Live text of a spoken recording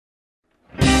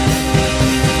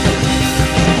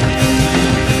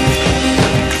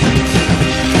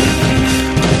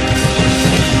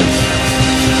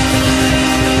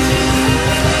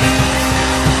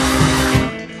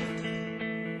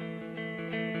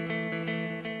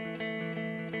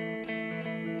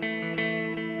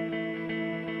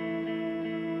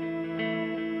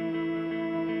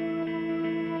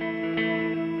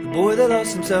boy that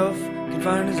lost himself can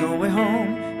find his own way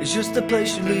home. It's just a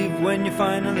place you leave when you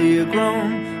finally are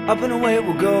grown. Up and away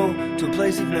we'll go to a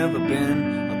place you've never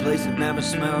been, a place you've never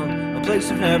smelled, a place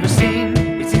you've never seen.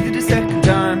 It's easy the second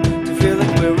time to feel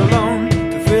like we're alone,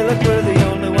 to feel like we're the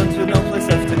only ones with no place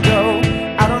left to go.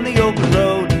 Out on the open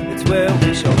road, it's where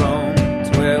we shall roam,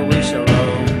 it's where we shall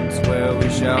roam, it's where we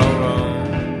shall roam.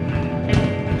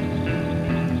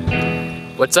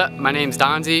 What's up? My name's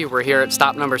Donzie. We're here at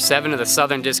stop number 7 of the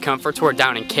Southern Discomfort Tour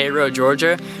down in Cairo,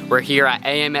 Georgia. We're here at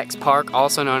AMX Park,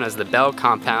 also known as the Bell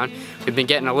Compound. We've been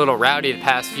getting a little rowdy the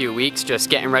past few weeks, just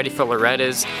getting ready for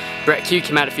Loretta's. Brett Q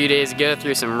came out a few days ago,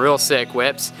 threw some real sick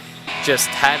whips. Just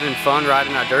having fun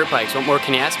riding our dirt bikes. What more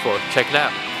can you ask for? Check it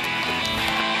out.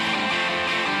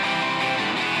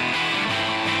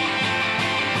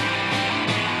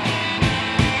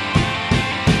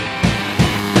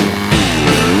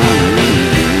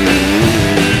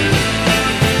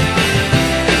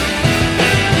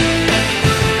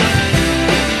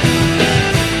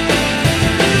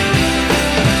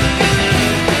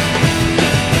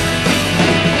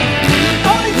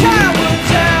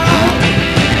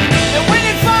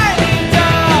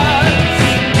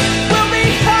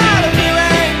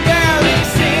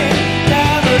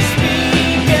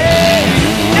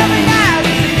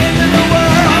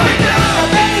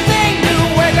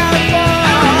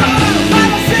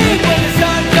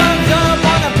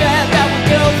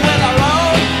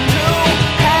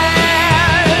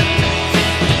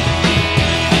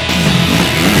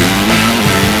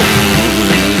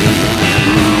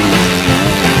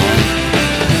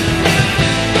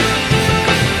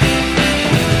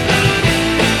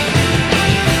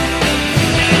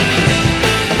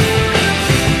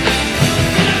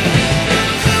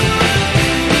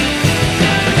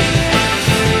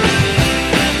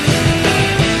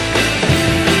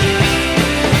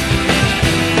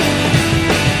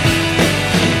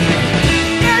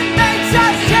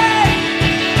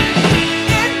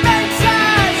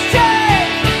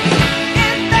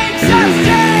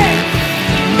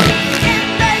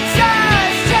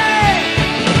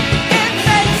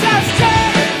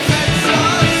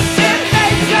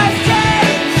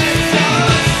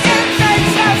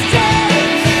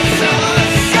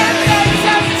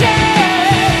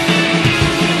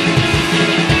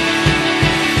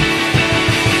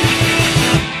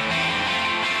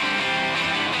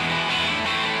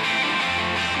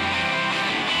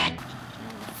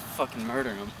 Fucking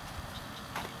murder him.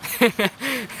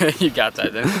 You got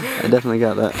that, then. I definitely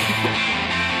got that.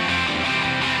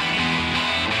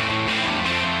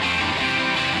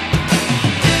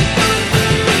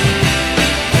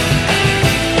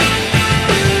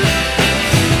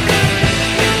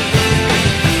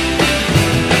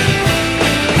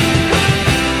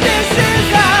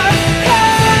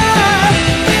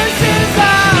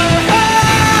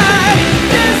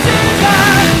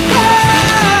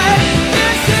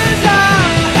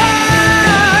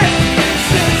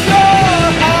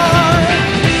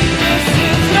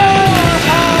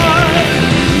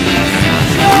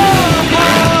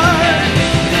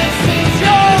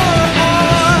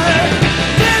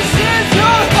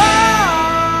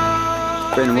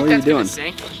 Brandon, what are you doing?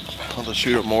 I'll just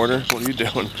shoot at mortar. What are you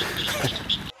doing?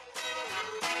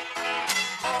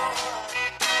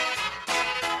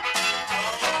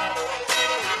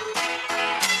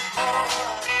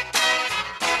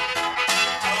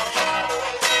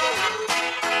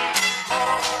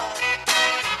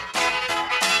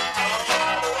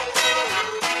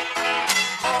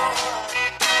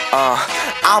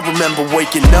 I remember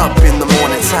waking up in the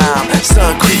morning time,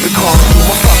 sun creeping crawling through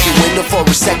my fucking window. For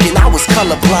a second I was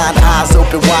colorblind, eyes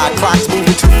open wide, clocks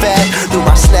moving too fast. Threw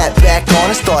my snapback on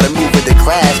and started moving to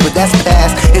class. But that's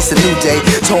past, it's a new day.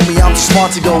 Told me I'm too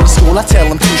smart to go to school, I tell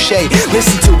them touche.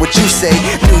 Listen to what you say,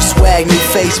 new swag, new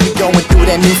face. We going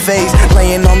through that new phase,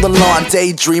 laying on the lawn,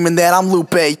 daydreaming that I'm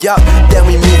Lupe. Yup, then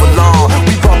we move along,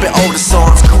 we bumping older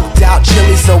songs, cooped out,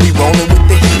 chilly, so we rolling with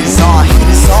the heaters on.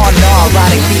 Heaters on, nah,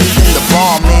 riding bees in the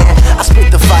bar, man. I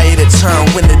spit the fire to turn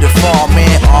winter to fall,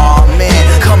 man. Aw, man,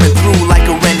 coming through like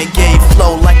a renegade,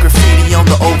 flow like graffiti on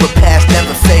the overpass,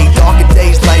 never fade. Darker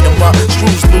days light 'em up,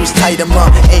 screws loose, tight 'em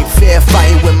up. Ain't fair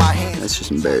fighting with my hands. That's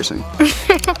just embarrassing.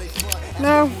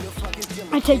 No,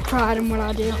 I take pride in what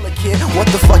I do. What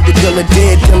the fuck did Dilla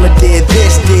did? Dilla did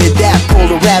this, did that.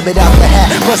 Pulled a rabbit out the hat,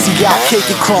 plus he got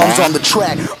kicking crumbs on the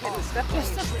track. It's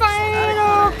the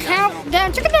final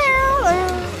countdown. Check it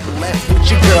out. Left with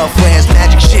your girlfriend's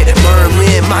magic shit.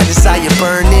 Merlin, my desire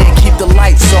burning. Keep the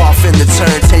lights off and the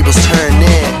turntables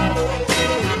turning.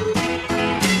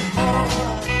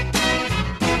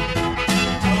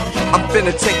 I'm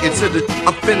finna take it to the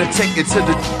finna take it to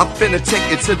the, I'm finna take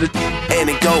it to the,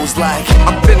 and it goes like,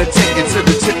 I'm finna take it to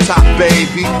the tip top,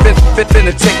 baby.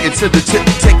 Finna take it to the tip,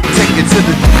 take it to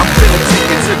the, I'm finna take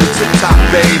it to the tip top,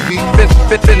 baby.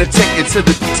 Finna take it to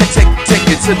the, take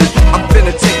it to the, I'm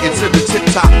finna take it to the tip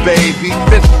top, baby.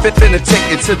 Finna take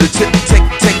it to the tip,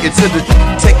 take it to the,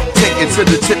 take it to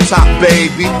the tip top,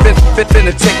 baby.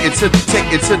 Finna take it to the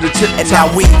tip top. And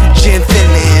now we gin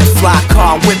thinning, fly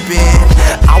car whipping.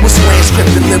 I was slaying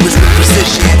scripting lyrics with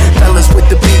precision. Fellas with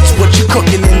the beats, what you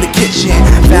cooking in the kitchen?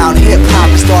 Found hip hop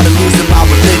and started losing my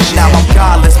religion. Now I'm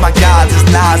godless, my gods is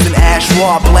Nas and Ash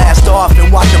Raw. Blast off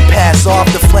and watch them pass off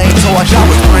the flame torch. I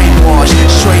was brainwashed,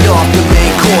 straight off the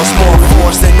main course. More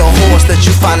force than the horse that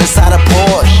you find inside a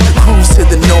Porsche. Cruise to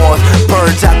the north,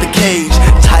 birds out the cage.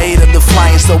 Tired of the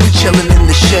flying, so we chillin' in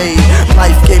the shade.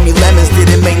 Life gave me lemons,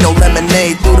 didn't make no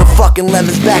lemonade. Threw the fucking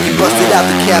lemons back and busted out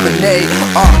the Cabernet.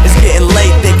 It's getting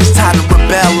late, think it's time to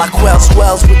rebel. I quell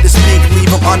swells with the speak, leave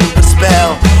them under a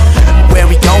spell. Where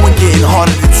we going, getting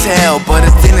harder to tell. But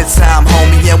it's dinner time,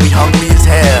 homie, and we hungry as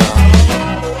hell.